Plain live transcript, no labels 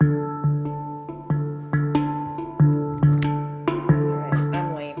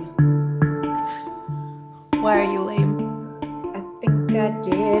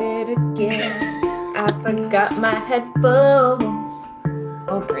Forgot my headphones.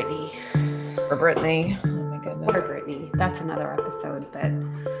 Oh, Brittany. For Brittany. Oh my Poor goodness. Brittany. That's another episode, but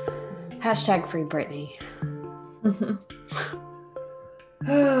hashtag free Brittany.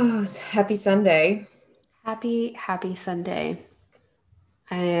 Oh, happy Sunday. Happy Sunday.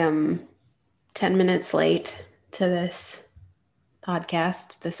 I am 10 minutes late to this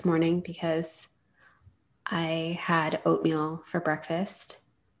podcast this morning because I had oatmeal for breakfast.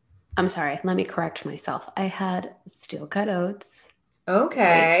 I'm sorry, let me correct myself. I had steel cut oats.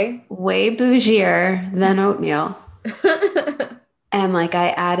 Okay. Way bougier than oatmeal. And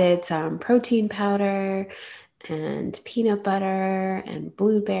I added some protein powder and peanut butter and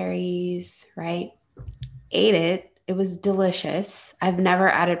blueberries, right? Ate it. It was delicious. I've never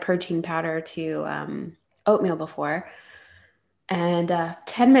added protein powder to oatmeal before. And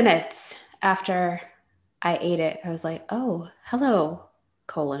 10 minutes after I ate it, I was like, oh, hello,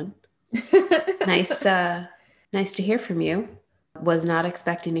 colon. Nice, nice to hear from you. Was not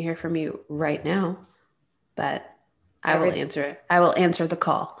expecting to hear from you right now, but I will answer it. I will answer the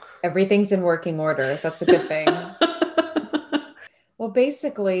call. Everything's in working order. That's a good thing. Well,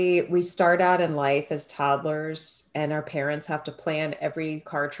 basically, we start out in life as toddlers, and our parents have to plan every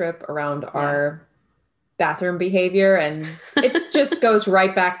car trip around our bathroom behavior, and it just goes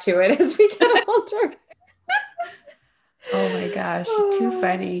right back to it as we get older. Oh my gosh, too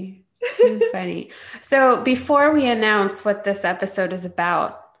funny. Too funny. So before we announce what this episode is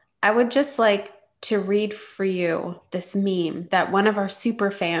about, I would just like to read for you this meme that one of our super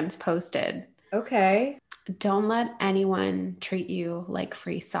fans posted. Okay. Don't let anyone treat you like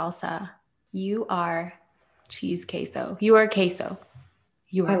free salsa. You are cheese queso. You are queso.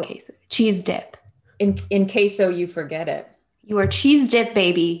 You are queso. Cheese dip. In queso, you forget it. You are cheese dip,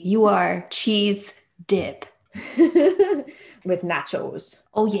 baby. You are cheese dip. With nachos.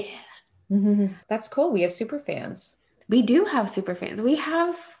 Oh, yeah. That's cool. We have super fans. We do have super fans. We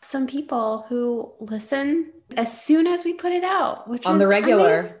have some people who listen as soon as we put it out, which on is the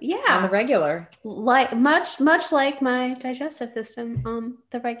regular. Amazing. Yeah. On the regular. Like much like my digestive system on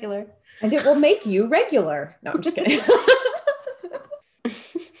the regular. And it will make you regular. No, I'm just kidding.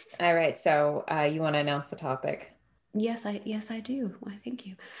 All right. So you want to announce the topic? Yes, I do. Why, thank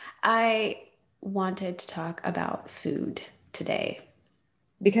you. I wanted to talk about food today.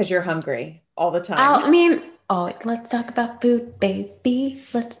 Because you're hungry all the time. Let's talk about food, baby.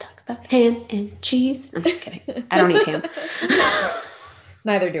 Let's talk about ham and cheese. I'm just kidding. I don't eat ham.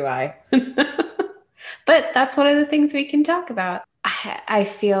 Neither do I. But that's one of the things we can talk about. I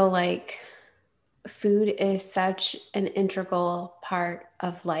feel like food is such an integral part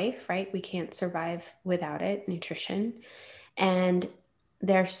of life, right? We can't survive without it, nutrition. And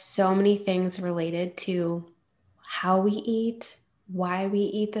there's so many things related to how we eat, why we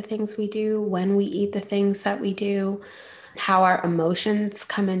eat the things we do, when we eat the things that we do, how our emotions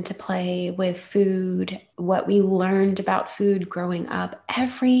come into play with food, what we learned about food growing up.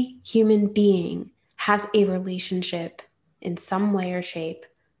 Every human being has a relationship in some way or shape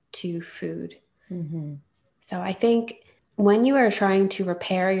to food. Mm-hmm. So I think when you are trying to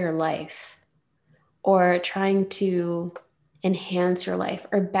repair your life or trying to enhance your life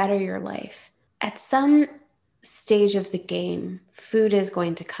or better your life, at some stage of the game, food is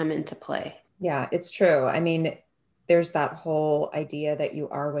going to come into play. Yeah, it's true. I mean, there's that whole idea that you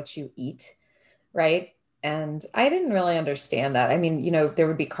are what you eat, right? And I didn't really understand that. I mean, there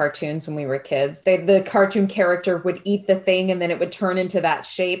would be cartoons when we were kids. The cartoon character would eat the thing and then it would turn into that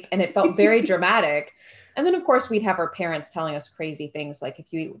shape, and it felt very dramatic. And then, of course, we'd have our parents telling us crazy things like,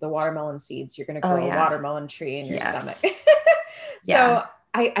 if you eat the watermelon seeds, you're going to grow a watermelon tree in your stomach. So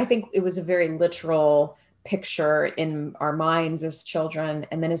I think it was a very literal picture in our minds as children.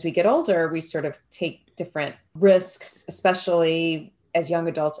 And then as we get older, we sort of take different risks, especially as young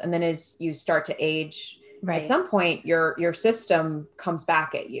adults. And then as you start to age, at some point, your system comes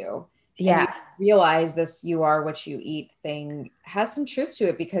back at you. Yeah. And you realize this "you are what you eat" thing has some truth to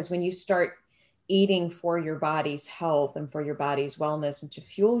it, because when you start eating for your body's health and for your body's wellness and to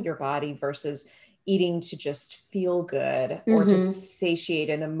fuel your body versus eating to just feel good or to satiate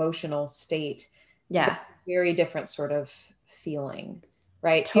an emotional state. Yeah. Very different sort of feeling,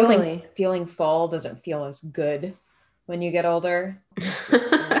 right? Totally. Feeling full doesn't feel as good when you get older.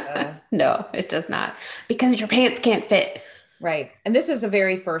 No, it does not, because your pants can't fit. Right. And this is a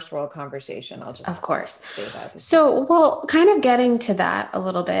very first world conversation. I'll just of course say that. Well, kind of getting to that a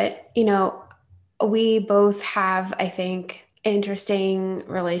little bit, we both have, I think, interesting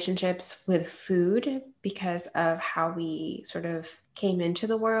relationships with food because of how we sort of came into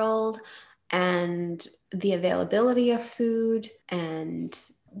the world and the availability of food and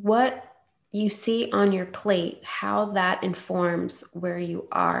what you see on your plate how that informs where you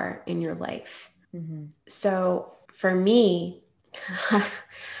are in your life. Mm-hmm. So for me,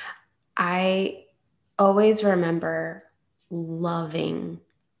 I always remember loving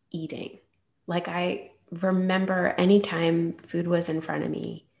eating. Like I remember anytime food was in front of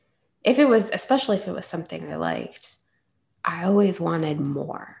me, if it was, especially if it was something I liked, I always wanted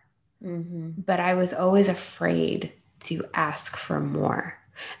more. Mm-hmm. But I was always afraid to ask for more.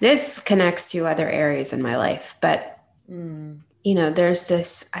 This connects to other areas in my life, but there's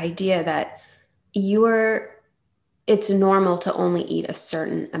this idea that it's normal to only eat a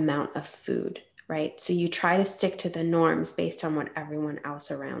certain amount of food, right? So you try to stick to the norms based on what everyone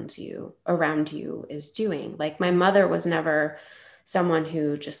else around you is doing. Like my mother was never someone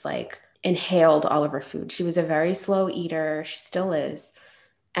who just like inhaled all of her food. She was a very slow eater. She still is.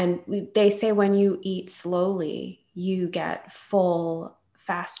 And they say when you eat slowly, you get full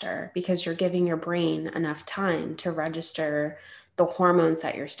faster because you're giving your brain enough time to register the hormones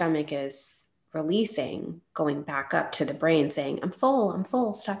that your stomach is releasing, going back up to the brain saying, I'm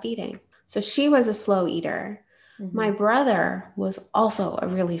full, stop eating. So she was a slow eater. Mm-hmm. My brother was also a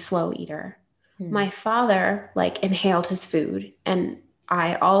really slow eater. My father like inhaled his food, and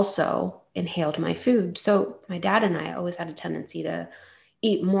I also inhaled my food. So my dad and I always had a tendency to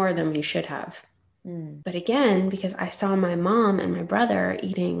eat more than we should have. But again, because I saw my mom and my brother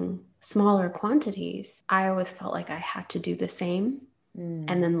eating smaller quantities, I always felt like I had to do the same. And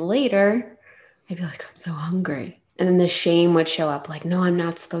then later, I'd be like, I'm so hungry. And then the shame would show up like, no, I'm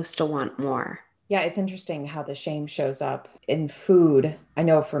not supposed to want more. Yeah, it's interesting how the shame shows up in food. I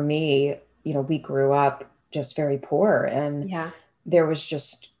know for me, we grew up just very poor, and Yeah. there was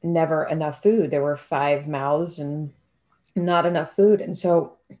just never enough food. There were five mouths and not enough food. And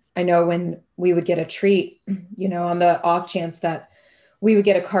so I know when we would get a treat, on the off chance that we would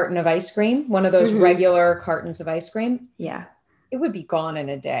get a carton of ice cream, one of those regular cartons of ice cream, Yeah. it would be gone in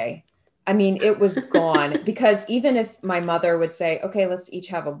a day. I mean, it was gone because even if my mother would say, okay, let's each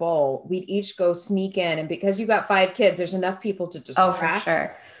have a bowl, we'd each go sneak in. And because you got five kids, there's enough people to distract. Oh, for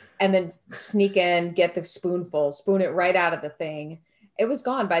sure. And then sneak in, get the spoonful, spoon it right out of the thing. It was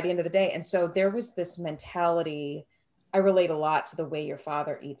gone by the end of the day. And so there was this mentality. I relate a lot to the way your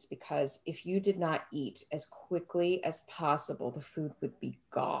father eats, because if you did not eat as quickly as possible, the food would be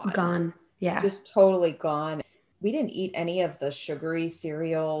gone. Gone. Yeah. Just totally gone. We didn't eat any of the sugary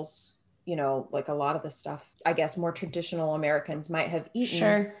cereals, like a lot of the stuff, I guess, more traditional Americans might have eaten.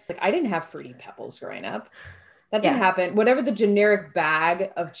 Sure. Like I didn't have Fruity Pebbles growing up. That didn't happen. Whatever the generic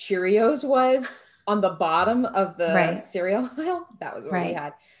bag of Cheerios was on the bottom of the cereal aisle, that was what we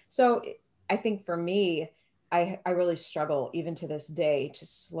had. So I think for me, I really struggle even to this day to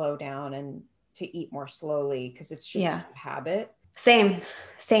slow down and to eat more slowly, because it's just a habit. Same.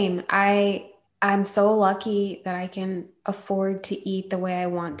 I'm so lucky that I can afford to eat the way I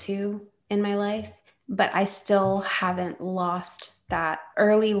want to in my life, but I still haven't lost that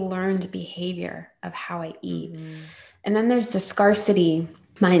early learned behavior of how I eat. And then there's the scarcity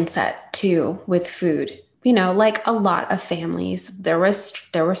mindset too with food. Like a lot of families, there was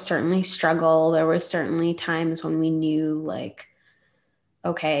certainly struggle. There was certainly times when we knew like,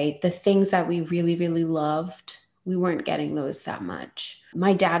 okay, the things that we really, really loved, we weren't getting those that much.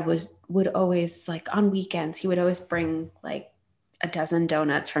 My dad would always, like on weekends, he would always bring like a dozen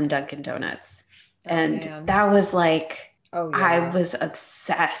donuts from Dunkin' Donuts. That was like, I was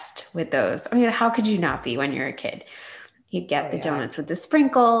obsessed with those. I mean, how could you not be when you're a kid? He'd get the donuts with the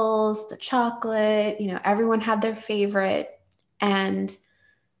sprinkles, the chocolate, everyone had their favorite. And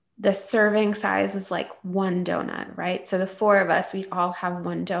the serving size was like one donut, right? So the four of us, we'd all have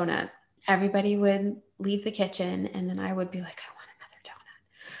one donut. Everybody would leave the kitchen, and then I would be like,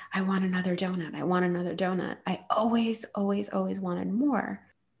 I want another donut. I want another donut. I always, always, always wanted more.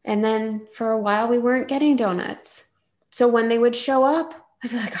 And then for a while, we weren't getting donuts. So when they would show up,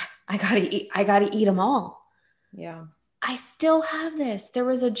 I'd be like, I gotta eat them all. Yeah. I still have this. There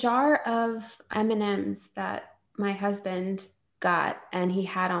was a jar of M&Ms that my husband got and he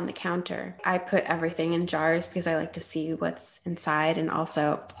had on the counter. I put everything in jars because I like to see what's inside, and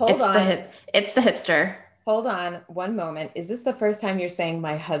also it's the hipster. Hold on one moment. Is this the first time you're saying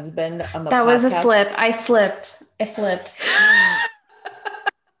my husband on the podcast? That was a slip. I slipped.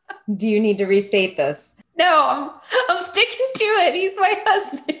 Do you need to restate this? No, I'm sticking to it. He's my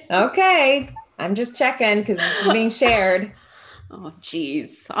husband. Okay. I'm just checking because this is being shared. Oh,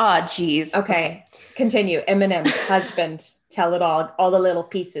 geez. Okay. Continue. M&M's husband. Tell it all the little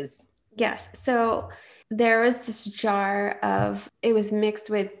pieces. Yes. So there was this jar it was mixed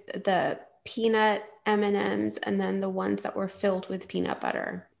with the peanut M&Ms and then the ones that were filled with peanut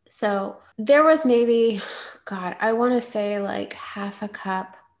butter. So there was maybe, God, I want to say like half a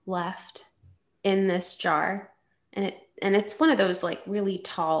cup left in this jar. And it's one of those like really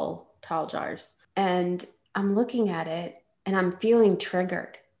tall jars. And I'm looking at it and I'm feeling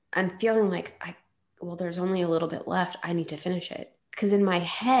triggered. I'm feeling like well, there's only a little bit left. I need to finish it. Because in my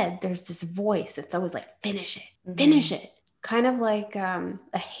head, there's this voice that's always like, finish it. Kind of like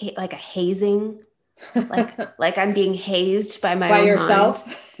like a hazing, like I'm being hazed by my By own yourself.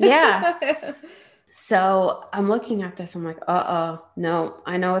 mind. Yeah. So I'm looking at this. I'm like, no,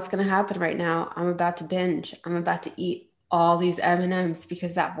 I know what's going to happen right now. I'm about to binge. I'm about to eat all these M&Ms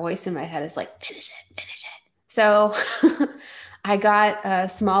because that voice in my head is like, finish it. So I got a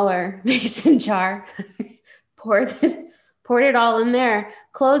smaller mason jar, poured it all in there,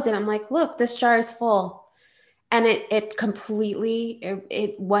 closed it. I'm like, look, this jar is full. And it completely,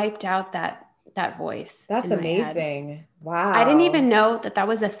 it wiped out that voice That's in my head. amazing. I didn't even Wow. know that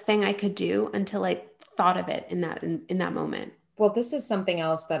was a thing I could do until I thought of it in that moment. Well, this is something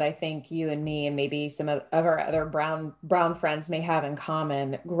else that I think you and me and maybe some of our other brown friends may have in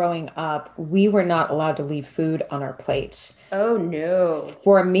common. Growing up, we were not allowed to leave food on our plate. Oh no.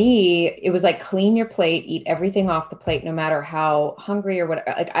 For me, it was like clean your plate, eat everything off the plate, no matter how hungry or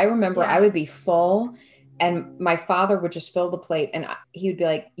whatever. Like I remember I Yeah. would be full and my father would just fill the plate and he would be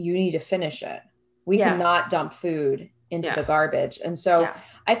like, you need to finish it. We Yeah. cannot dump food into Yeah. the garbage. And so Yeah.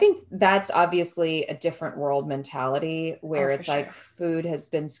 I think that's obviously a different world mentality Oh, where for it's like sure. food has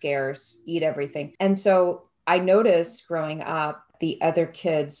been scarce, eat everything. And so I noticed growing up, the other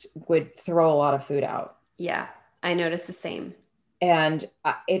kids would throw a lot of food out. Yeah. I noticed the same. And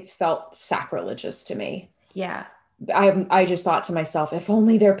it felt sacrilegious to me. Yeah. I just thought to myself, if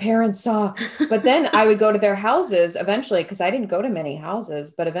only their parents saw. But then I would go to their houses eventually, because I didn't go to many houses.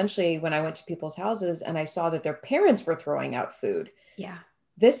 But eventually, when I went to people's houses and I saw that their parents were throwing out food, Yeah.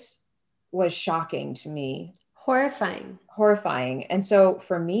 this was shocking to me, Horrifying. horrifying. And so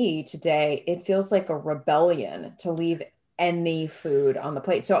for me today, it feels like a rebellion to leave any food on the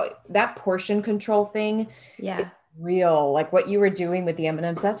plate. So that portion control thing, Yeah. real, like what you were doing with the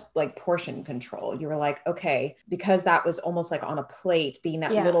M&Ms, that's like portion control. You were like, okay, because that was almost like on a plate, being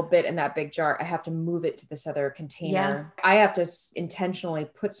that Yeah. little bit in that big jar, I have to move it to this other Yeah. container. I have to intentionally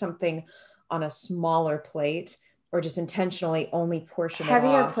put something on a smaller plate or just intentionally only portion it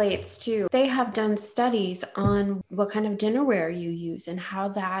Heavier off. plates too. They have done studies on what kind of dinnerware you use and how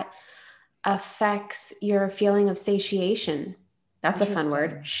that affects your feeling of satiation. That's a fun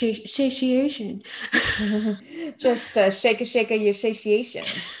word. Interesting. Satiation. Just shake a your satiation.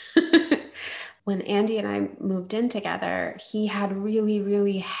 When Andy and I moved in together, he had really,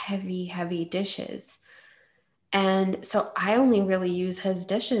 really heavy dishes. And so I only really use his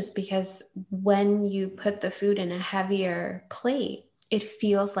dishes because when you put the food in a heavier plate, it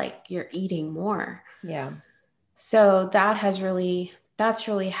feels like you're eating more. Yeah. So that's really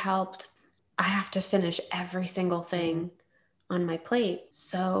helped. I have to finish every single thing on my plate.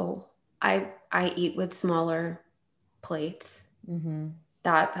 So I eat with smaller plates. Mm-hmm.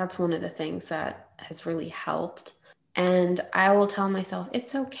 That's one of the things that has really helped. And I will tell myself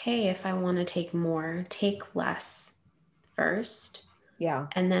it's okay if I want to take more, take less first. Yeah.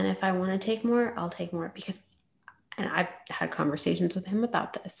 And then if I want to take more, I'll take more because and I've had conversations with him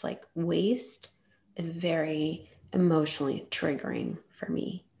about this. Like waste is very emotionally triggering for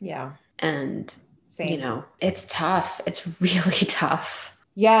me. Yeah. And Same. it's tough. It's really tough.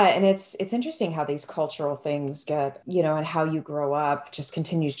 Yeah, and it's interesting how these cultural things get, and how you grow up just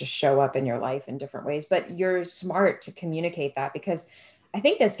continues to show up in your life in different ways. But you're smart to communicate that because I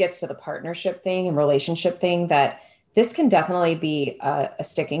think this gets to the partnership thing and relationship thing that this can definitely be a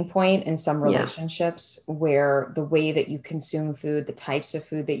sticking point in some Yeah. relationships where the way that you consume food, the types of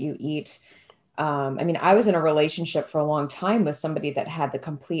food that you eat, I mean, I was in a relationship for a long time with somebody that had the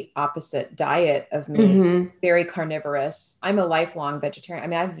complete opposite diet of me, Mm-hmm. very carnivorous. I'm a lifelong vegetarian. I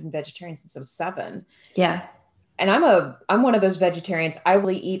mean, I've been vegetarian since I was 7. Yeah. And I'm one of those vegetarians. I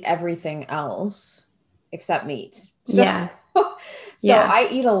will eat everything else except meat. So Yeah. so Yeah. I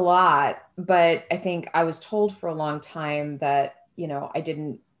eat a lot, but I think I was told for a long time that, I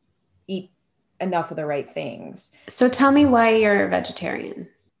didn't eat enough of the right things. So tell me why you're a vegetarian.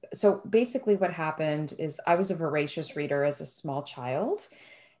 So basically what happened is I was a voracious reader as a small child,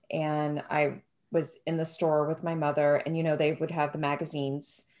 and I was in the store with my mother, and they would have the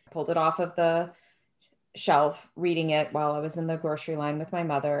magazines. I pulled it off of the shelf reading it while I was in the grocery line with my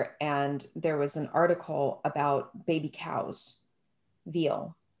mother, and there was an article about baby cows,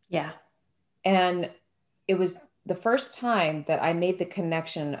 veal. Yeah. And it was the first time that I made the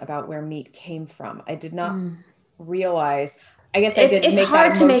connection about where meat came from. I did not realize I guess I didn't It's make that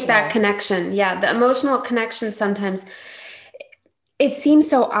hard to make that emotional. connection. Yeah, the emotional connection sometimes it seems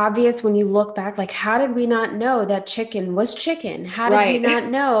so obvious when you look back. Like, how did we not know that chicken was chicken? How did we Right.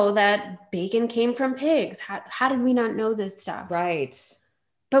 not know that bacon came from pigs? How did we not know this stuff? Right.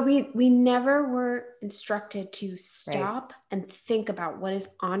 But we never were instructed to Right. stop and think about what is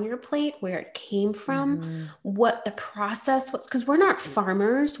on your plate, where it came from, Mhm. what the process was. Because we're not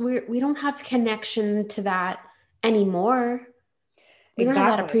farmers. We don't have connection to that anymore. We don't have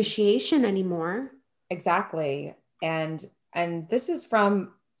that Exactly. appreciation anymore. Exactly. And this is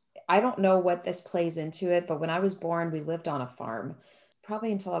from, I don't know what this plays into it, but when I was born, we lived on a farm,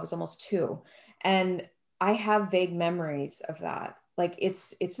 probably until I was almost 2. And I have vague memories of that. Like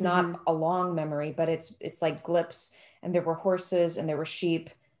it's not Hmm. a long memory, but it's like glips, and there were horses and there were sheep,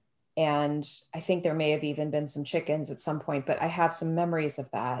 and I think there may have even been some chickens at some point, but I have some memories of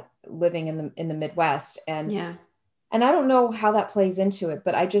that living in the Midwest. Yeah. And I don't know how that plays into it,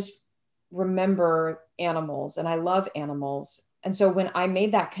 but I just remember animals and I love animals. And so when I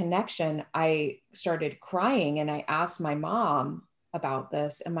made that connection, I started crying and I asked my mom about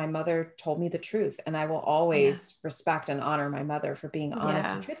this, and my mother told me the truth. And I will Yeah. always respect and honor my mother for being honest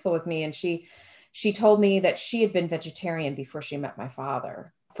and Yeah. truthful with me. And she told me that she had been vegetarian before she met my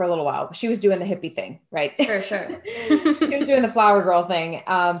father for a little while. She was doing the hippie thing, right? For sure. She was doing the flower girl thing.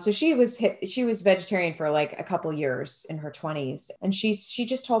 So she was vegetarian for like a couple years in her 20s, and she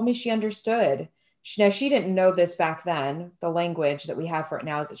just told me she understood. Now she didn't know this back then. The language that we have for it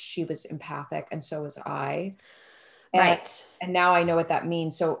now is that she was empathic, and so was I. And Right. now I know what that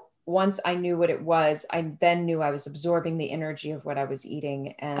means. So once I knew what it was, I then knew I was absorbing the energy of what I was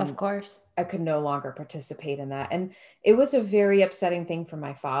eating, Of and course. I could no longer participate in that. And it was a very upsetting thing for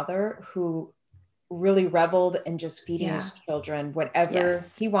my father, who really reveled in just feeding Yeah. his children whatever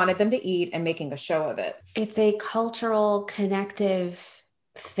Yes. he wanted them to eat and making a show of it. It's a cultural connective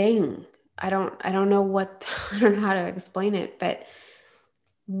thing. I don't know what I don't know how to explain it, but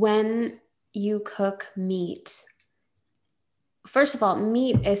when you cook meat, first of all,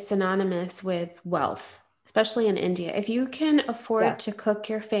 meat is synonymous with wealth, especially in India. If you can afford to Yes. cook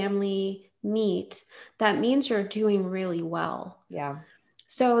your family meat, that means you're doing really well. Yeah.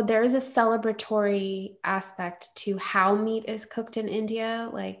 So there's a celebratory aspect to how meat is cooked in India.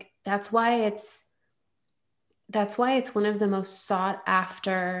 Like that's why it's one of the most sought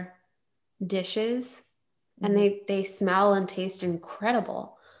after dishes, and Mhm. they smell and taste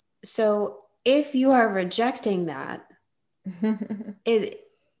incredible. So if you are rejecting that, it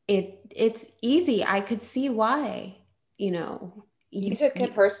it's easy. I could see why, you know, You took it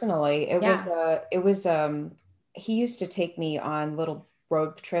you personally. yeah. It was he used to take me on little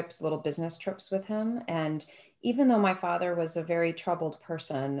road trips, little business trips with him. And even though my father was a very troubled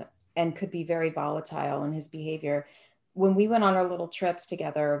person and could be very volatile in his behavior, when we went on our little trips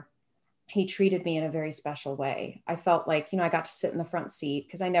together, he treated me in a very special way. I felt like, I got to sit in the front seat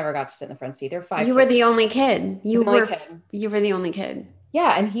because I never got to sit in the front seat. There are 5 You were kids. the only kid. I was the only kid. You were the only kid.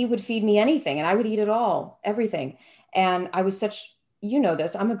 Yeah, and he would feed me anything and I would eat it all, everything. And I was such,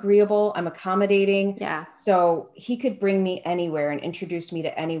 this, I'm agreeable, I'm accommodating. Yeah. So he could bring me anywhere and introduce me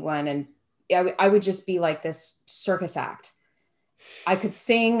to anyone. And I would just be like this circus act. I could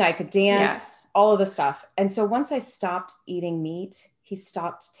sing, I could Yeah. dance, all of the stuff. And so once I stopped eating meat, he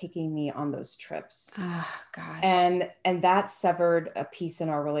stopped taking me on those trips. Oh gosh. And that severed a piece in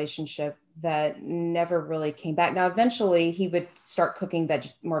our relationship that never really came back. Now eventually he would start cooking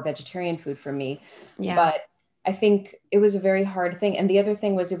more vegetarian food for me, Yeah. but I think it was a very hard thing. And the other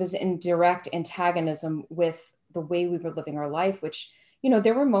thing was, it was in direct antagonism with the way we were living our life, which,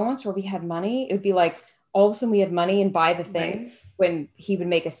 there were moments where we had money. It would be like all of a sudden we had money and buy the Right. things when he would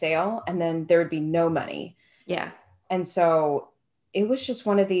make a sale, and then there would be no money. Yeah. And so it was just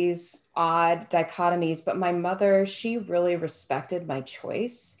one of these odd dichotomies. But my mother, she really respected my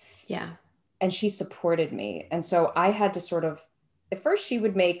choice Yeah. and she supported me. And so I had to sort of, at first, she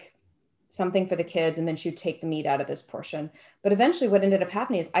would make something for the kids and then she would take the meat out of this portion. But eventually, what ended up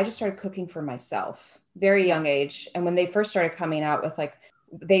happening is I just started cooking for myself, very Yeah. young age. And when they first started coming out with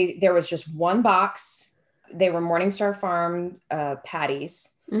there was just one box. They were Morningstar Farm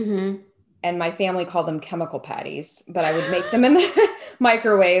patties, Mm-hmm. and my family called them chemical patties, but I would make them in the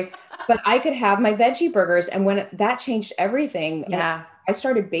microwave. But I could have my veggie burgers. And when that changed everything, and Yeah. I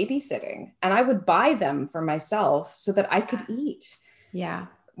started babysitting, and I would buy them for myself so that I could eat. Yeah.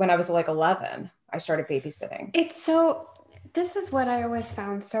 When I was like 11, I started babysitting. This is what I always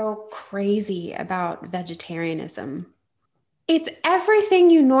found so crazy about vegetarianism. It's everything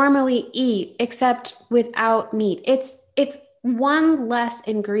you normally eat except without meat. It's one less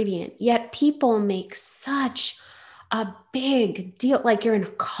ingredient, yet people make such a big deal. Like you're in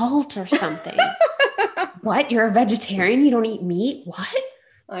a cult or something. What? You're a vegetarian? You don't eat meat? What?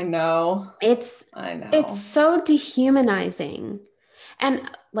 I know. It's I it's know. so dehumanizing. And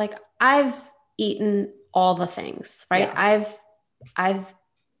like I've eaten all the things, right? Yeah. I've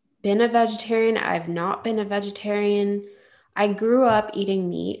been a vegetarian, I've not been a vegetarian. I grew up eating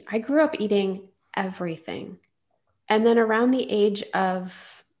meat. I grew up eating everything. And then around the age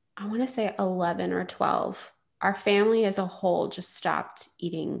of, I want to say 11 or 12, our family as a whole just stopped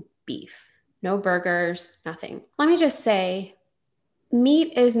eating beef. No burgers, nothing. Let me just say,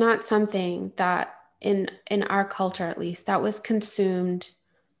 meat is not something that in our culture at least that was consumed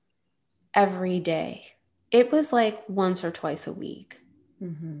every day. It was like once or twice a week.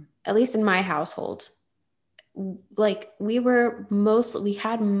 Mm-hmm. At least in my household. Like we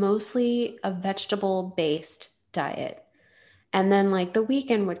had mostly a vegetable based diet. And then like the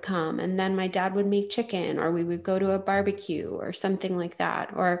weekend would come and then my dad would make chicken or we would go to a barbecue or something like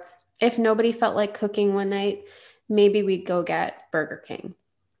that. Or if nobody felt like cooking one night, maybe we'd go get Burger King.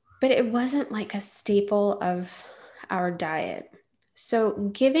 But it wasn't like a staple of our diet.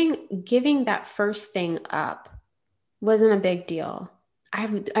 So giving that first thing up wasn't a big deal. I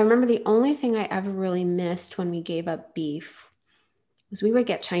remember the only thing I ever really missed when we gave up beef was we would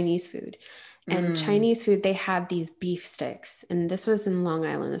get Chinese food. And Chinese food, they had these beef sticks. And this was in Long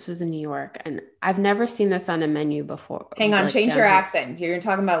Island. This was in New York. And I've never seen this on a menu before. Hang on, Like change down your here. accent. You're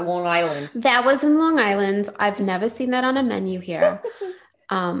talking about Long Island. That was in Long Island. I've never seen that on a menu here.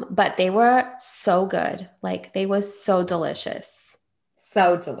 But they were so good. Like they was so delicious.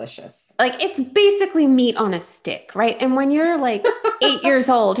 So delicious. Like it's basically meat on a stick, right? And when you're like 8 years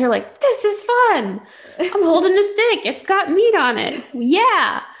old, you're like, this is fun. I'm holding a stick. It's got meat on it.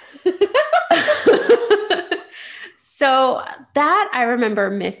 Yeah. So that I remember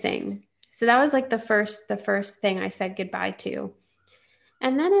missing. So that was like the first thing I said goodbye to.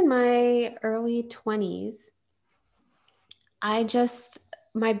 And then in my early 20s,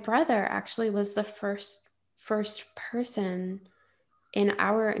 my brother actually was the first person in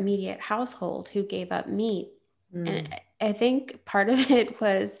our immediate household who gave up meat. And I think part of it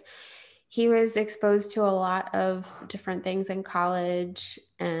was he was exposed to a lot of different things in college.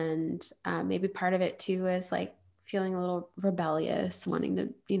 And maybe part of it too is like feeling a little rebellious,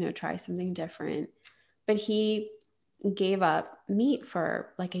 wanting to, try something different. But he gave up meat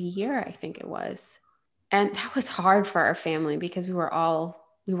for like a year, I think it was. And that was hard for our family because we were all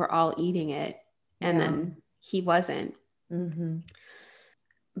eating it. And then he wasn't. Mm-hmm.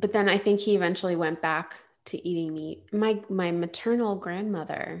 But then I think he eventually went back to eating meat. My maternal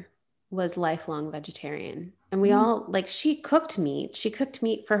grandmother was lifelong vegetarian. And we all like she cooked meat. She cooked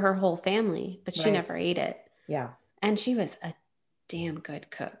meat for her whole family, but she never ate it. Yeah. And she was a damn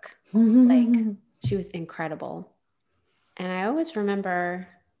good cook. Like she was incredible. And I always remember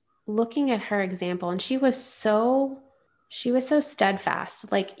looking at her example and she was so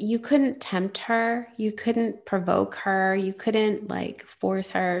steadfast. Like you couldn't tempt her, you couldn't provoke her, you couldn't like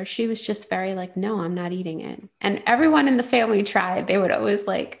force her. She was just very like, no, I'm not eating it. And everyone in the family tried. They would always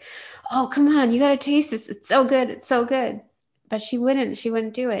like, oh, come on, you got to taste this. It's so good. It's so good. But she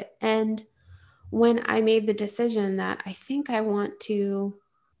wouldn't do it. And when I made the decision that I think I want to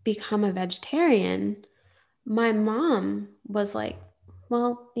become a vegetarian, my mom was like,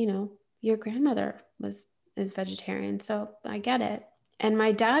 well, your grandmother is vegetarian, so I get it. And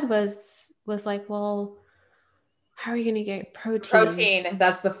my dad was like, well, how are you going to get protein? Protein.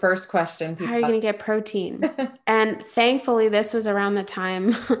 That's the first question people How are you going to get protein? And thankfully, this was around the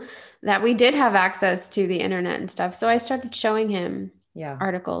time that we did have access to the internet and stuff. So I started showing him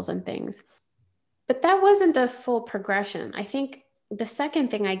articles and things. But that wasn't the full progression. I think the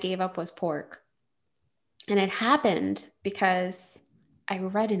second thing I gave up was pork. And it happened because I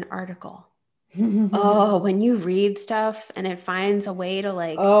read an article. Oh, when you read stuff and it finds a way to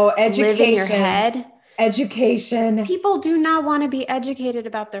like live in your head. Education. People do not want to be educated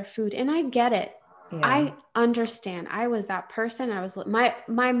about their food. And I get it. Yeah. I understand. I was that person.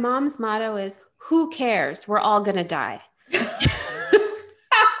 My mom's motto is, who cares? We're all going to die.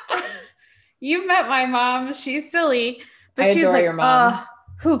 You've met my mom. She's silly. But she's like, your mom.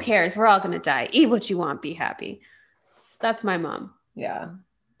 Who cares? We're all going to die. Eat what you want. Be happy. That's my mom. Yeah.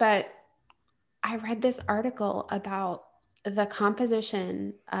 But I read this article about the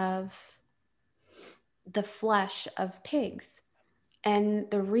composition of the flesh of pigs.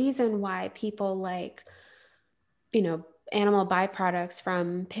 And the reason why people like, animal byproducts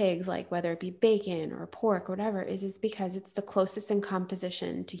from pigs, like whether it be bacon or pork or whatever, is because it's the closest in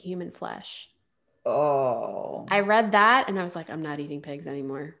composition to human flesh. Oh, I read that and I was like, I'm not eating pigs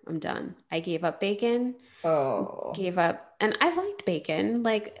anymore. I'm done. I gave up bacon, oh. gave up, and I liked bacon.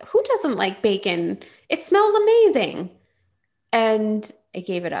 Like, who doesn't like bacon? It smells amazing. And I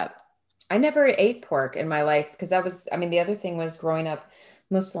gave it up. I never ate pork in my life because that was, I mean, the other thing was growing up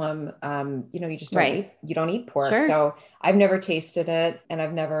Muslim, you just don't Right. eat pork. Sure. So I've never tasted it and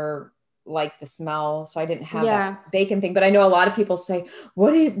I've never liked the smell. So I didn't have that Yeah. bacon thing. But I know a lot of people say,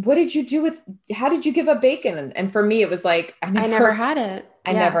 what did you do with, how did you give up bacon? And for me, it was like, I never had it.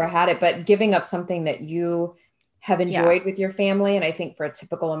 I Yeah. never had it, but giving up something that you have Yeah. enjoyed with your family. And I think for a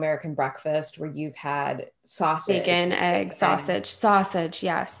typical American breakfast where you've had sausage Bacon, egg, and sausage, sausage.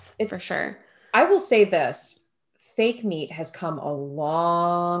 Yes, for it's, sure. I will say this, fake meat has come a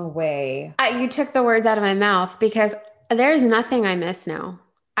long way. You took the words out of my mouth because there's nothing I miss now.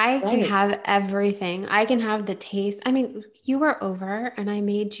 I can Right. have everything. I can have the taste. I mean, you were over and I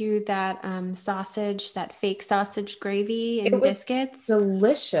made you that sausage, that fake sausage gravy It and was biscuits.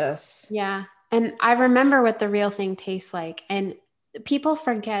 delicious. Yeah. And I remember what the real thing tastes like. And people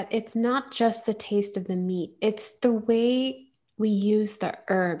forget it's not just the taste of the meat, it's the way we use the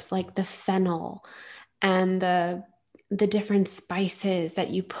herbs, like the fennel and the different spices that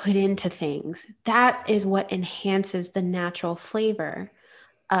you put into things. That is what enhances the natural flavor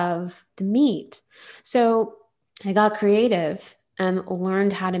of the meat. So I got creative and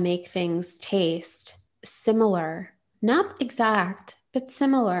learned how to make things taste similar, not exact, but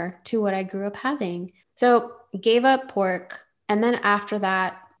similar to what I grew up having. So gave up pork. And then after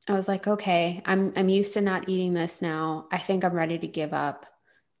that, I was like, okay, I'm used to not eating this now. I think I'm ready to give up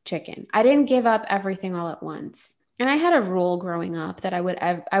chicken. I didn't give up everything all at once. And I had a rule growing up that I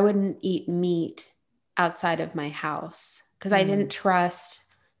wouldn't eat meat outside of my house because I didn't Mm, trust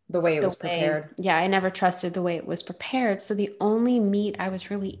the way it the was way, prepared. yeah, I never trusted the way it was prepared. So the only meat I was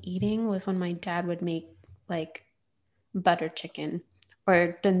really eating was when my dad would make like butter chicken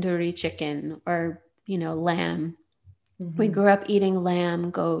or tandoori chicken or, lamb. We Mhm, grew up eating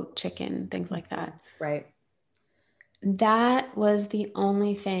lamb, goat, chicken, things like mhm. that. Right. That was the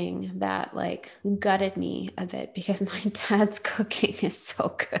only thing that like gutted me a bit because my dad's cooking is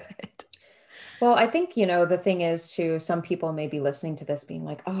so good. Well, I think, the thing is too, some people may be listening to this being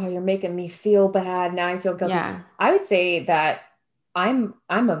like, oh, you're making me feel bad. Now I feel guilty. Yeah. I would say that I'm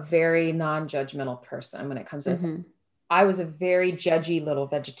a very non-judgmental person when it comes to this. Hmm. I was a very judgy little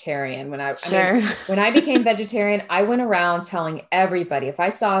vegetarian I mean, Sure. when I became vegetarian, I went around telling everybody if I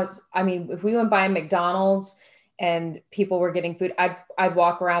saw, I mean, if we went by McDonald's and people were getting food, I'd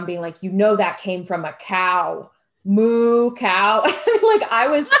walk around being like, that came from a cow, moo cow. Like I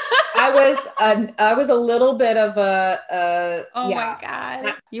was a little bit of Oh my yeah, God.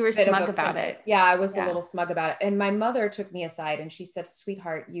 not You were bit of smug a about it. princess. Yeah, I was a Yeah. little smug about it. And my mother took me aside and she said,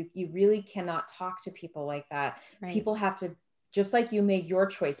 "Sweetheart, you really cannot talk to people like that. Right. People have to, just like you made your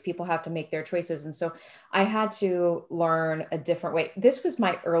choice, people have to make their choices." And so I had to learn a different way. This was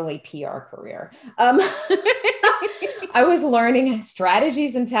my early PR career. I was learning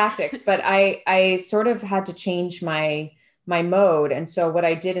strategies and tactics, but I sort of had to change my mode. And so what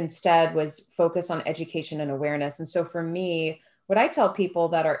I did instead was focus on education and awareness. And so for me, what I tell people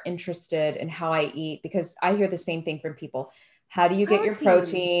that are interested in how I eat, because I hear the same thing from people. How do you get your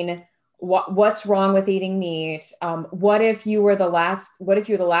Protein. protein? What's wrong with eating meat? What if you were the last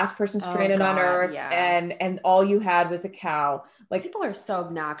person Oh stranded on God. earth Yeah. and all you had was a cow? Like People are so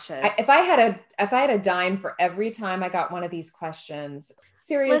obnoxious. if I had a dime for every time I got one of these questions, Listen,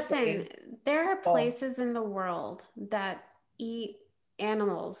 seriously, there are well, places in the world that eat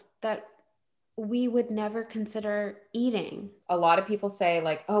animals that we would never consider eating. a lot of people say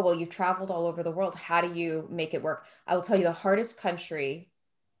like, "Oh, well, you've traveled all over the world. How do you make it work?" I will tell you the hardest country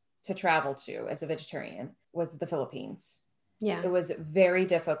to travel to as a vegetarian was the Philippines. Yeah. It was very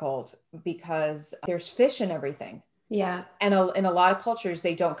difficult because there's fish and everything. Yeah. And in a lot of cultures,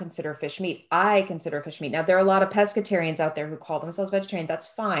 they don't consider fish meat. I consider fish meat. Now, there are a lot of pescatarians out there who call themselves vegetarian. That's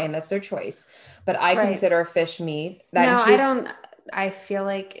fine. That's their choice. But I Right. consider fish meat. That No, I includes don't. I feel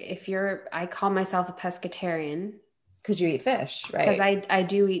like I call myself a pescatarian because you eat fish, because right? I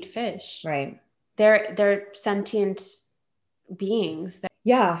do eat fish. Right. They're sentient beings.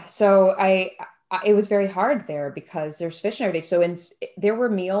 Yeah. So it was very hard there because there's fish and everything. So there were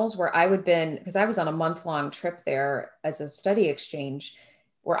meals where I would been, because I was on a month-long trip there as a study exchange,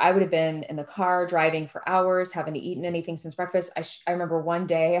 where I would have been in the car driving for hours, haven't eaten anything since breakfast. I remember one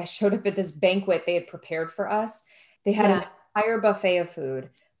day I showed up at this banquet they had prepared for us. They had an Yeah. entire buffet of food.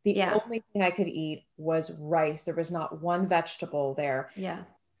 The Yeah. only thing I could eat was rice. There was not one vegetable there. Yeah.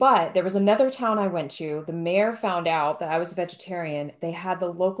 But there was another town I went to. The mayor found out that I was a vegetarian. They had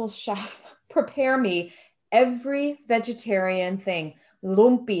the local chef prepare me every vegetarian thing.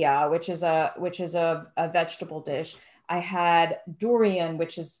 Lumpia, which is a vegetable dish. I had durian,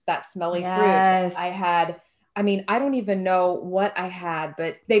 which is that smelly fruit. Yes. I had, I mean, I don't even know what I had,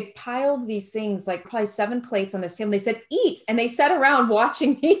 but they piled these things like probably 7 plates on this table. They said, eat. And they sat around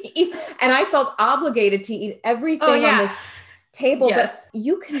watching me eat. And I felt obligated to eat Oh everything on yeah. this table, Yes. but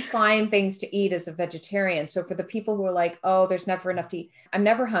you can find things to eat as a vegetarian. So for the people who are like, oh, there's never enough to eat, I'm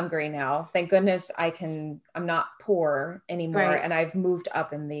never hungry now. Thank goodness I'm not poor anymore. Right. And I've moved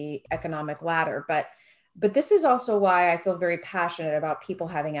up in the economic ladder. But this is also why I feel very passionate about people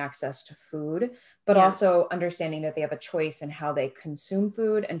having access to food, but Yeah. also understanding that they have a choice in how they consume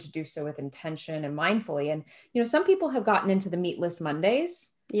food and to do so with intention and mindfully. And, some people have gotten into the meatless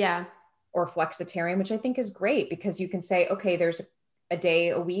Mondays Yeah. or flexitarian, which I think is great because you can say, okay, there's a day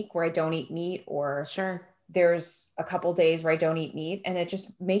a week where I don't eat meat, or Sure. there's a couple days where I don't eat meat. And it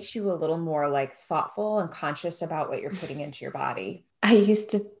just makes you a little more like thoughtful and conscious about what you're putting into your body. I used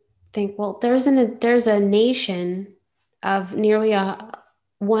to think, well, there's a nation of nearly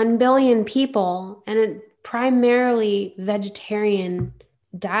 1 billion people and a primarily vegetarian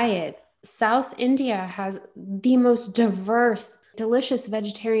diet. South India has the most diverse, delicious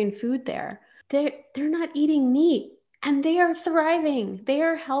vegetarian food there. They're not eating meat and they are thriving. They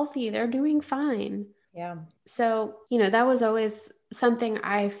are healthy. They're doing fine. Yeah. So, that was always something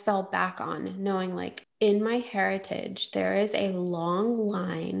I fell back on, knowing like in my heritage, there is a long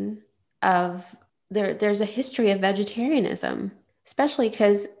line of there's a history of vegetarianism, especially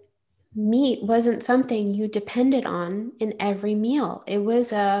because meat wasn't something you depended on in every meal. It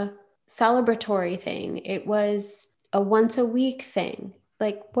was a celebratory thing. It was a once a week thing.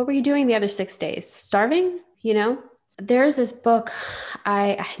 Like, what were you doing the other 6 days? Starving? There's this book.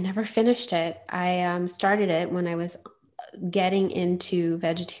 I never finished it. I started it when I was getting into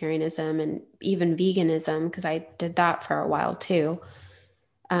vegetarianism and even veganism, because I did that for a while too.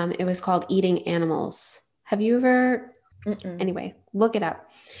 It was called Eating Animals. Have you ever? Mm-mm. Anyway, look it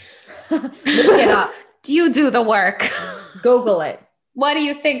up. Look it up. Do you do the work? Google it. What do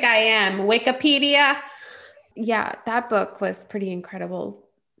you think I am? Wikipedia? Yeah, that book was pretty incredible.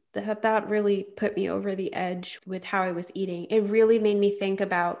 That really put me over the edge with how I was eating. It really made me think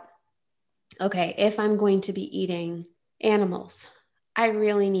about, okay, if I'm going to be eating animals, I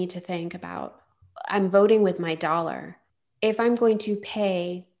really need to think about, I'm voting with my dollar. If I'm going to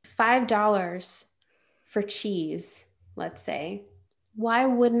pay $5 for cheese, let's say, why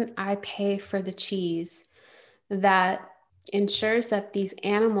wouldn't I pay for the cheese that ensures that these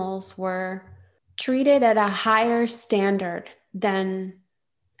animals were treated at a higher standard than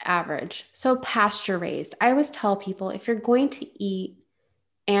average? So pasture raised. I always tell people, if you're going to eat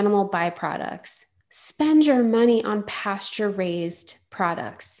animal byproducts, spend your money on pasture raised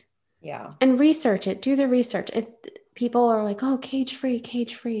products. Yeah. And research it. Do the research. People are like, oh, cage free,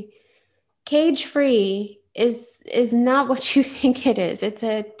 cage free. Cage free is not what you think it is. It's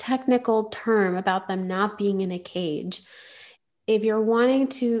a technical term about them not being in a cage. If you're wanting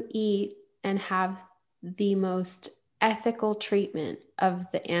to eat and have the most ethical treatment of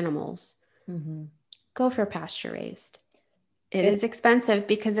the animals, go for pasture raised. It is expensive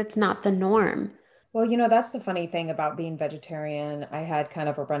because it's not the norm. Well, that's the funny thing about being vegetarian. I had kind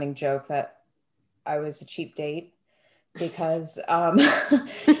of a running joke that I was a cheap date because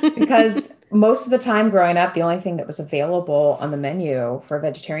because most of the time growing up, the only thing that was available on the menu for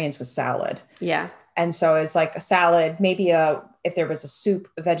vegetarians was salad. Yeah. And so it's like a salad, maybe if there was a soup,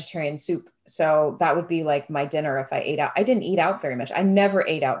 a vegetarian soup. So that would be like my dinner if I ate out. I didn't eat out very much. I never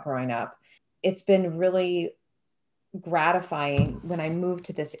ate out growing up. It's been really gratifying when I moved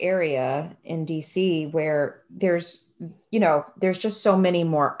to this area in DC where there's just so many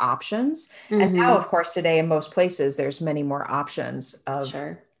more options. And now, of course, today in most places, there's many more options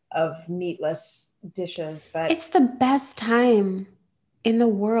of meatless dishes, but it's the best time in the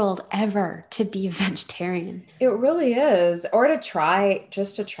world ever to be a vegetarian. It really is. Or to try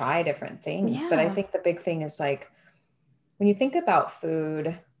different things. Yeah. But I think the big thing is like, when you think about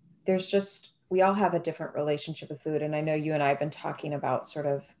food, we all have a different relationship with food. And I know you and I have been talking about sort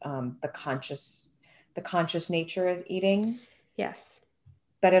of the conscious nature of eating. Yes.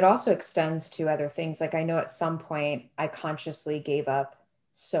 But it also extends to other things. Like I know at some point I consciously gave up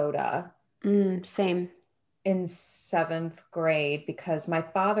soda. Same. In 7th grade, because my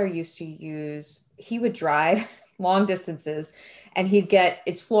father he would drive long distances and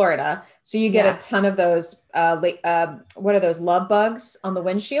it's Florida. So you get a ton of those, what are those, love bugs on the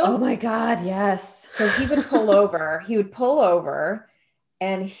windshield? Oh my God. Yes. So he would pull over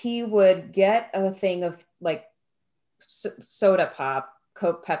and he would get a thing of like soda pop,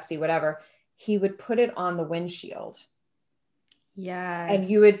 Coke, Pepsi, whatever. He would put it on the windshield, and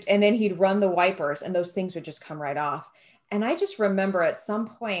you would, Yes. and then he'd run the wipers and those things would just come right off. And I just remember at some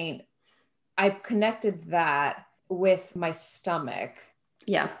point I connected that with my stomach,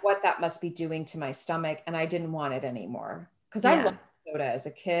 Yeah. what that must be doing to my stomach. And I didn't want it anymore because I Yeah. loved soda as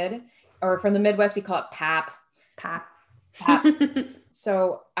a kid, or from the Midwest, we call it pap. Pap. Pap.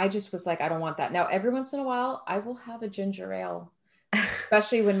 So I just was like, I don't want that. Now, every once in a while, I will have a ginger ale,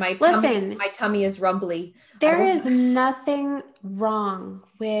 especially when Listen, my tummy is rumbly. I there will. is nothing wrong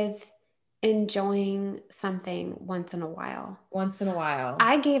with enjoying something once in a while. Once in a while.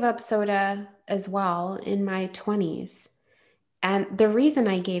 I gave up soda as well in my 20s. And the reason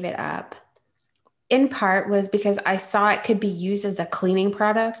I gave it up, in part, was because I saw it could be used as a cleaning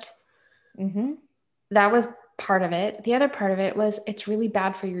product. Mm-hmm. That was part of it. The other part of it was it's really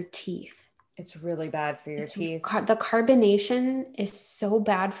bad for your teeth. It's really bad for your teeth. The carbonation is so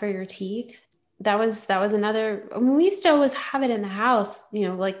bad for your teeth. That was another. I mean, we still always have it in the house,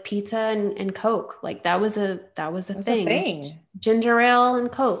 like pizza and Coke. Like that was a It was a thing. thing. Ginger ale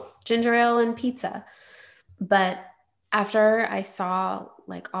and Coke, ginger ale and pizza. But after I saw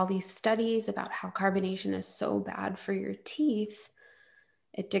like all these studies about how carbonation is so bad for your teeth,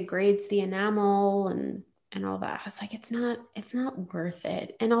 it degrades the enamel and all that. I was like, it's not worth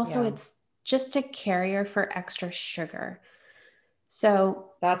it. And also Yeah. it's just a carrier for extra sugar.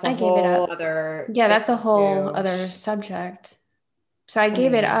 So That's a I gave it whole up. other Yeah, that's a thing whole too. other subject. So I I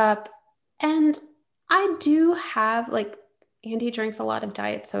gave it mean, up. And I do have like Andy drinks a lot of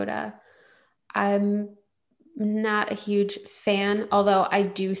diet soda. I'm not a huge fan, although I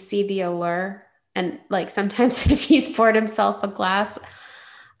do see the allure. And like sometimes if he's poured himself a glass,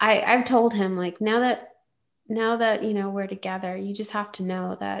 I've told him like now that we're together, you just have to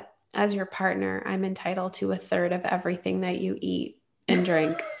know that as your partner, I'm entitled to a third of everything that you eat and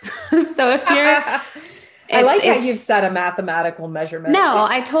drink. So if you're I like how you've it's set a mathematical measurement. no,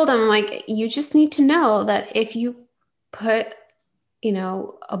 I told him like you just need to know that if you put,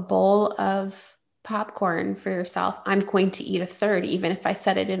 a bowl of popcorn for yourself, I'm going to eat a third, even if I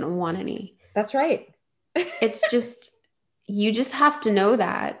said I didn't want any. That's right. It's just, you just have to know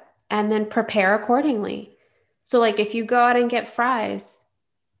that and then prepare accordingly. So, like, if you go out and get fries,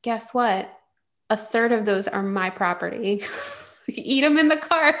 guess what? A third of those are my property. Eat them in the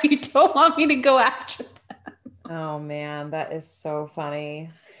car if you don't want me to go after them. Oh man, that is so funny.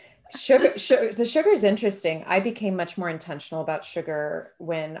 The sugar is interesting. I became much more intentional about sugar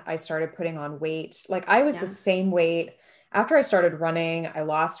when I started putting on weight. Like I was the Yeah. same weight after I started running. I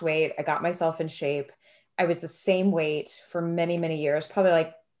lost weight. I got myself in shape. I was the same weight for many, many years, probably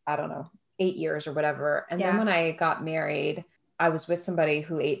like, I don't know, 8 years or whatever. And then Yeah. when I got married, I was with somebody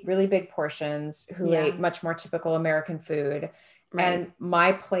who ate really big portions, who ate Yeah. much more typical American food. Right. And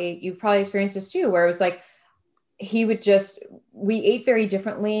my plate, you've probably experienced this too, where it was like, he would just, we ate very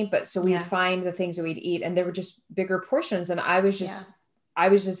differently, but so we would Yeah. find the things that we'd eat and they were just bigger portions. And Yeah. I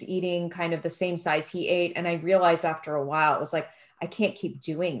was just eating kind of the same size he ate. And I realized after a while, it was like, I can't keep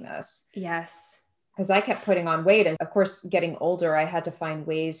doing this Yes. because I kept putting on weight. And of course, getting older, I had to find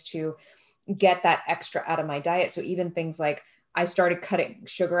ways to get that extra out of my diet. So even things like I started cutting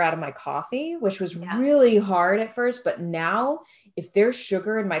sugar out of my coffee, which was Yeah. really hard at first. But now, if there's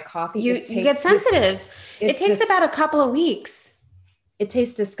sugar in my coffee, You get sensitive. It it's takes just, about a couple of weeks. it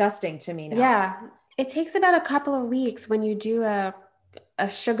tastes disgusting to me now. Yeah. It takes about a couple of weeks when you do a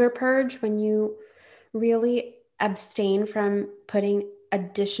sugar purge, when you really abstain from putting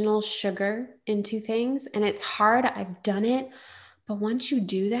additional sugar into things. And it's hard. I've done it. But once you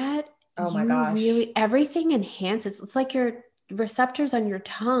do that, Oh my you gosh. really, everything enhances. It's like your receptors on your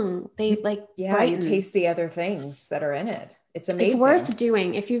tongue, they like Yeah, you brighten. taste the other things that are in it. It's It's amazing. worth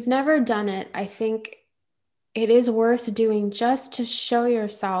doing. If you've never done it, I think it is worth doing just to show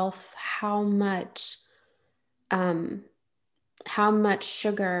yourself um, how much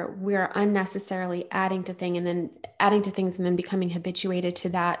sugar we're unnecessarily adding to things and then becoming habituated to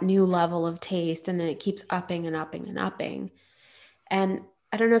that new level of taste. And then it keeps upping and upping and upping. And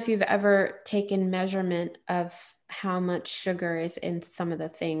I don't know if you've ever taken measurement of how much sugar is in some of the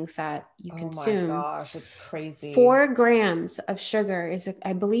things that you Oh my consume. gosh, it's crazy. 4 grams of sugar is,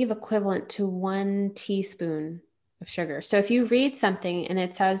 I believe, equivalent to 1 teaspoon of sugar. So if you read something and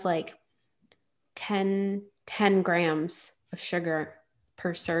it says like 10 grams of sugar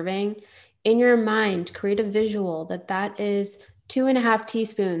per serving, in your mind, create a visual that is 2.5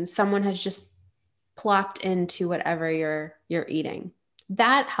 teaspoons someone has just plopped into whatever you're eating.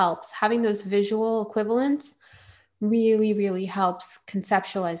 That helps. Having those visual equivalents really, really helps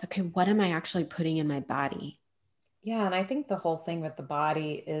conceptualize, okay, what am I actually putting in my body? Yeah, and I think the whole thing with the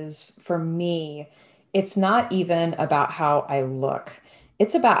body is for me, it's not even about how I look.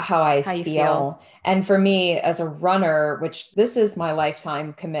 It's about how I How you feel. feel. And for me as a runner, which this is my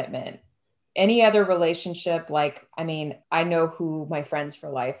lifetime commitment, any other relationship, like, I mean, I know who my friends for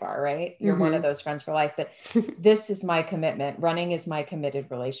life are, right? You're one of Mm-hmm. those friends for life, but this is my commitment. Running is my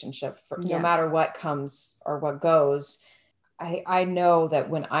committed relationship for no Yeah, matter what comes or what goes. I know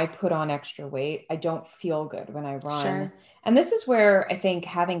that when I put on extra weight, I don't feel good when I run. sure. And this is where I think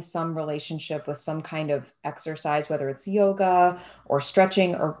having some relationship with some kind of exercise, whether it's yoga or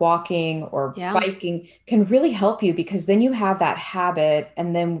stretching or walking or Yeah. biking, can really help you because then you have that habit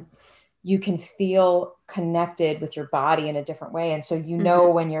and then you can feel connected with your body in a different way. And so you know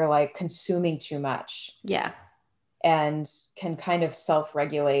Mm-hmm. when you're like consuming too much Yeah. and can kind of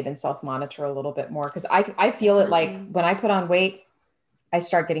self-regulate and self-monitor a little bit more. Because I feel it like Definitely. when I put on weight, I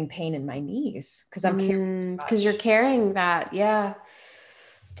start getting pain in my knees because I'm carrying too Because you're much. carrying that. Yeah,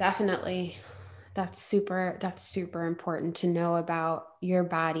 definitely. That's super important to know about your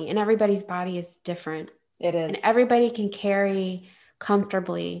body. And everybody's body is different. It And is. everybody can carry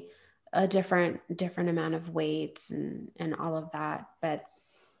comfortably a different amount of weight and all of that. But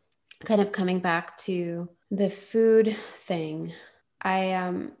kind of coming back to the food thing,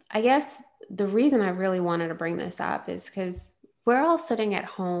 I guess the reason I really wanted to bring this up is because we're all sitting at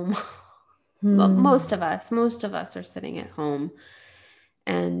home. Hmm. Most of us are sitting at home,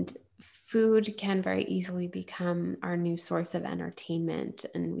 and food can very easily become our new source of entertainment,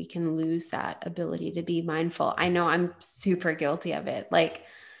 and we can lose that ability to be mindful. I know I'm super guilty of it. Like,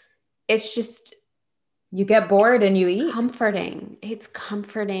 it's just You get bored and you eat. comforting. It's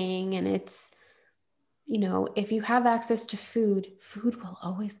comforting, and if you have access to food, food will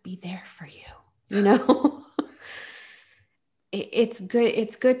always be there for you. You know, it's good.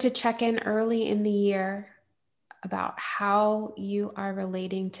 It's good to check in early in the year about how you are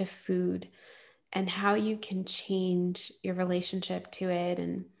relating to food and how you can change your relationship to it.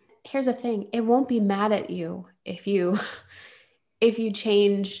 And here's the thing, it won't be mad at you if you if you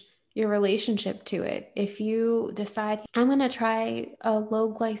change your relationship to it. If you decide, I'm going to try a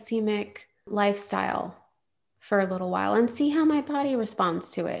low glycemic lifestyle for a little while and see how my body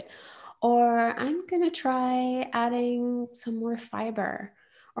responds to it. Or I'm going to try adding some more fiber.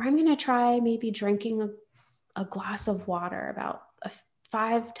 Or I'm going to try maybe drinking a glass of water about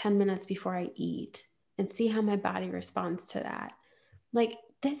 5-10 minutes before I eat and see how my body responds to that. Like,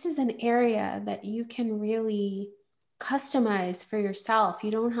 this is an area that you can really customize for yourself.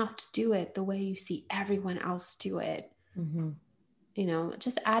 You don't have to do it the way you see everyone else do it. Mhm.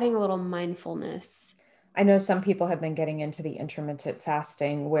 Just adding a little mindfulness. I know some people have been getting into the intermittent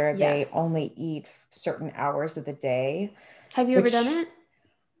fasting where they Yes. only eat certain hours of the day, Have you ever done which it?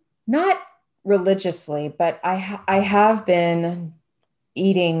 not religiously, but I have been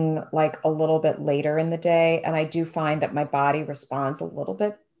eating like a little bit later in the day, and I do find that my body responds a little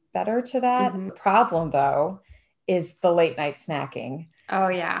bit better to that. Mm-hmm. The problem, though, is the late night snacking. Oh,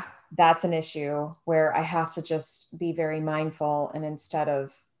 yeah. That's an issue where I have to just be very mindful. And instead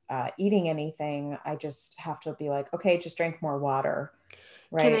of eating anything, I just have to be like, okay, just drink more water,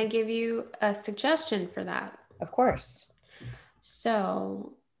 Can I right? give you a suggestion for that? Of course.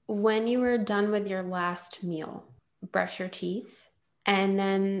 So, when you are done with your last meal, brush your teeth. And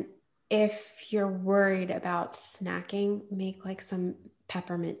then, if you're worried about snacking, make like some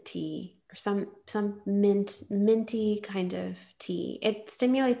peppermint tea or some minty kind of tea. It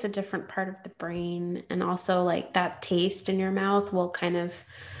stimulates a different part of the brain, and also like that taste in your mouth will kind of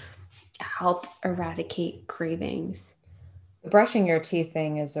help eradicate cravings. The brushing your teeth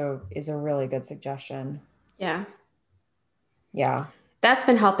thing is a really good suggestion. Yeah. Yeah. That's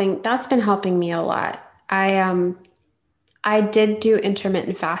been helping me a lot. I did do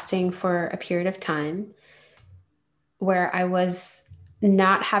intermittent fasting for a period of time where I was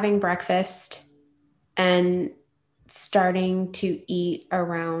not having breakfast and starting to eat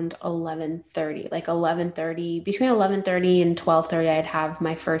around 11:30. Like 11:30, between 11:30 and 12:30 I'd have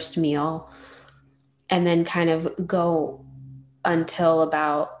my first meal and then kind of go until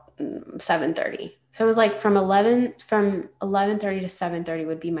about 7:30. So it was like from 11:30 to 7:30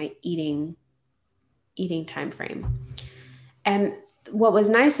 would be my eating time frame. And what was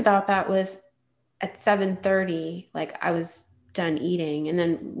nice about that was at 7:30, like I was done eating. And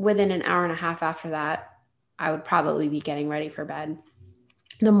then within an hour and a half after that, I would probably be getting ready for bed.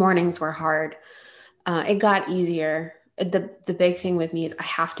 The mornings were hard. It got easier. The big thing with me is I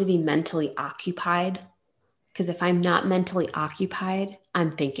have to be mentally occupied, because if I'm not mentally occupied,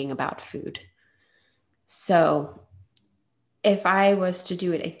 I'm thinking about food. So If I was to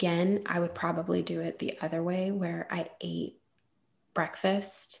do it again, I would probably do it the other way, where I ate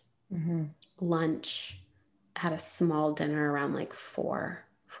breakfast, lunch, had a small dinner around like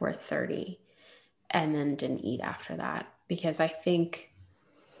 4:30, and then didn't eat after that. Because I think,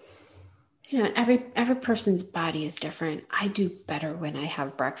 every person's body is different. I do better when I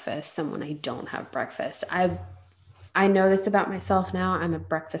have breakfast than when I don't have breakfast. I know this about myself now. I'm a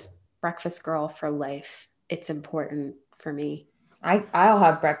breakfast girl for life. It's important for me. I'll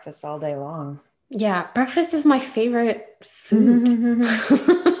have breakfast all day long. Yeah, breakfast is my favorite food.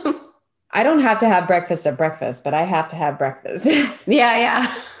 I don't have to have breakfast at breakfast, but I have to have breakfast.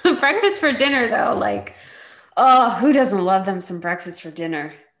 Yeah. Breakfast for dinner, though. Like, oh, who doesn't love them some breakfast for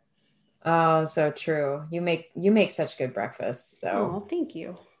dinner? Oh, so true. You make such good breakfasts. So oh, thank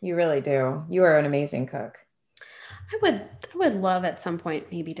you. You really do. You are an amazing cook. I would love at some point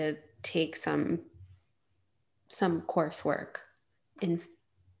maybe to take some coursework in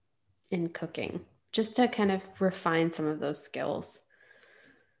cooking, just to kind of refine some of those skills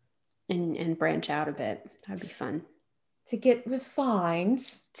and branch out a bit. That'd be fun. To get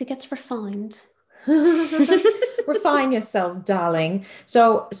refined. Refine yourself, darling.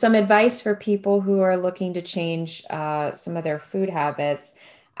 So some advice for people who are looking to change some of their food habits.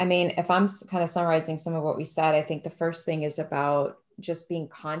 I mean, if I'm kind of summarizing some of what we said, I think the first thing is about just being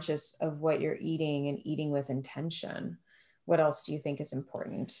conscious of what you're eating and eating with intention. What else do you think is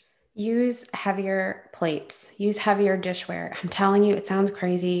important? Use heavier plates, use heavier dishware. I'm telling you, it sounds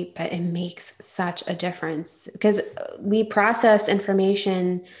crazy, but it makes such a difference because we process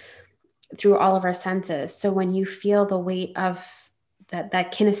information through all of our senses. So when you feel the weight of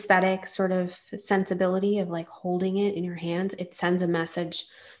that kinesthetic sort of sensibility of like holding it in your hands, it sends a message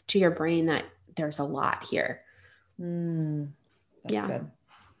to your brain that there's a lot here. That's good.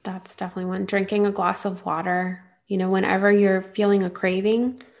 That's definitely one. Drinking a glass of water, whenever you're feeling a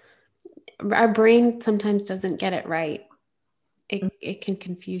craving, our brain sometimes doesn't get it right. It can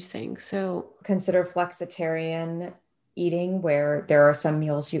confuse things. So consider flexitarian eating, where there are some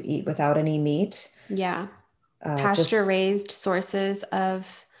meals you eat without any meat. Yeah. Pasture raised sources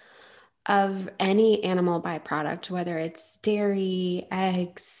of any animal byproduct, whether it's dairy,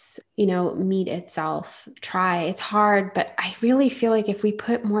 eggs, meat itself. It's hard, but I really feel like if we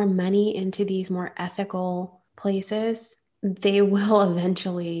put more money into these more ethical places, they will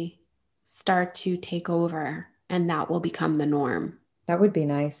eventually start to take over, and that will become the norm. That would be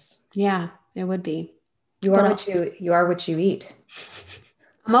nice. Yeah, it would be. You are what you eat.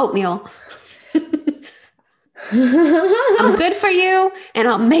 I'm oatmeal. I'm good for you, and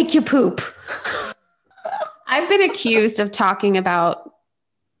I'll make you poop. I've been accused of talking about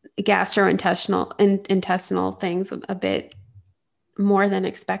intestinal things a bit more than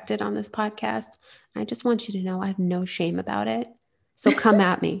expected on this podcast. I just want you to know I have no shame about it. So come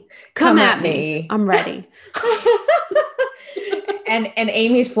at me. Come at me. I'm ready. And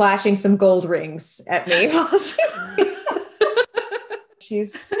Amy's flashing some gold rings at me while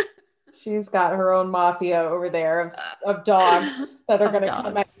she's got her own mafia over there of dogs that are going to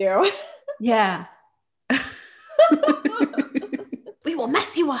come at you. Yeah. We will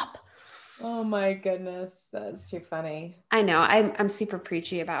mess you up. Oh my goodness. That's too funny. I know. I'm super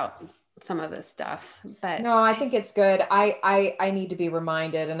preachy about some of this stuff, but no, I think it's good. I need to be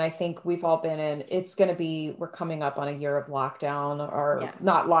reminded, and I think we've all been we're coming up on a year of lockdown,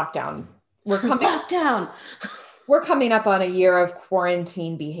 not lockdown. We're coming up on a year of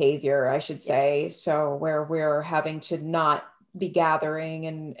quarantine behavior, I should say. Yes. So where we're having to not be gathering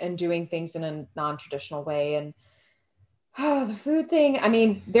and doing things in a non-traditional way. And the food thing, I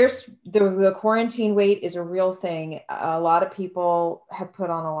mean, there's the quarantine weight is a real thing. A lot of people have put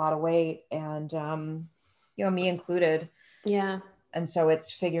on a lot of weight, and me included. Yeah. And so it's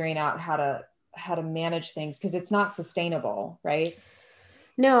figuring out how to manage things, because it's not sustainable, right?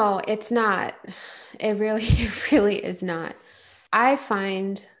 No, it's not. It really is not. I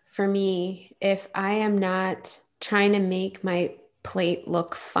find for me, if I am not trying to make my plate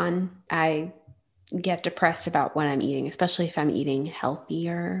look fun, I get depressed about what I'm eating, especially if I'm eating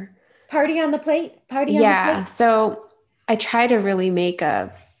healthier. Party on the plate. Yeah. So I try to really make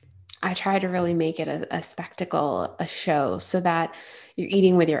it a spectacle, a show, so that you're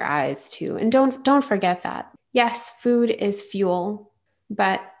eating with your eyes too. And don't forget that. Yes, food is fuel,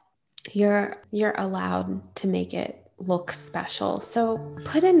 but you're allowed to make it look special. So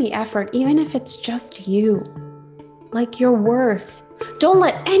put in the effort, even if it's just you. Like your worth. Don't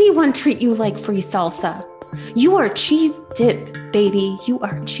let anyone treat you like free salsa. You are cheese dip, baby. You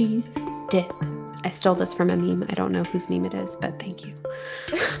are cheese dip. I stole this from a meme. I don't know whose meme it is, but thank you.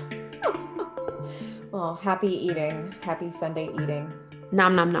 Well, happy eating. Happy Sunday eating.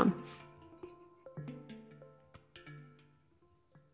 Nom nom nom.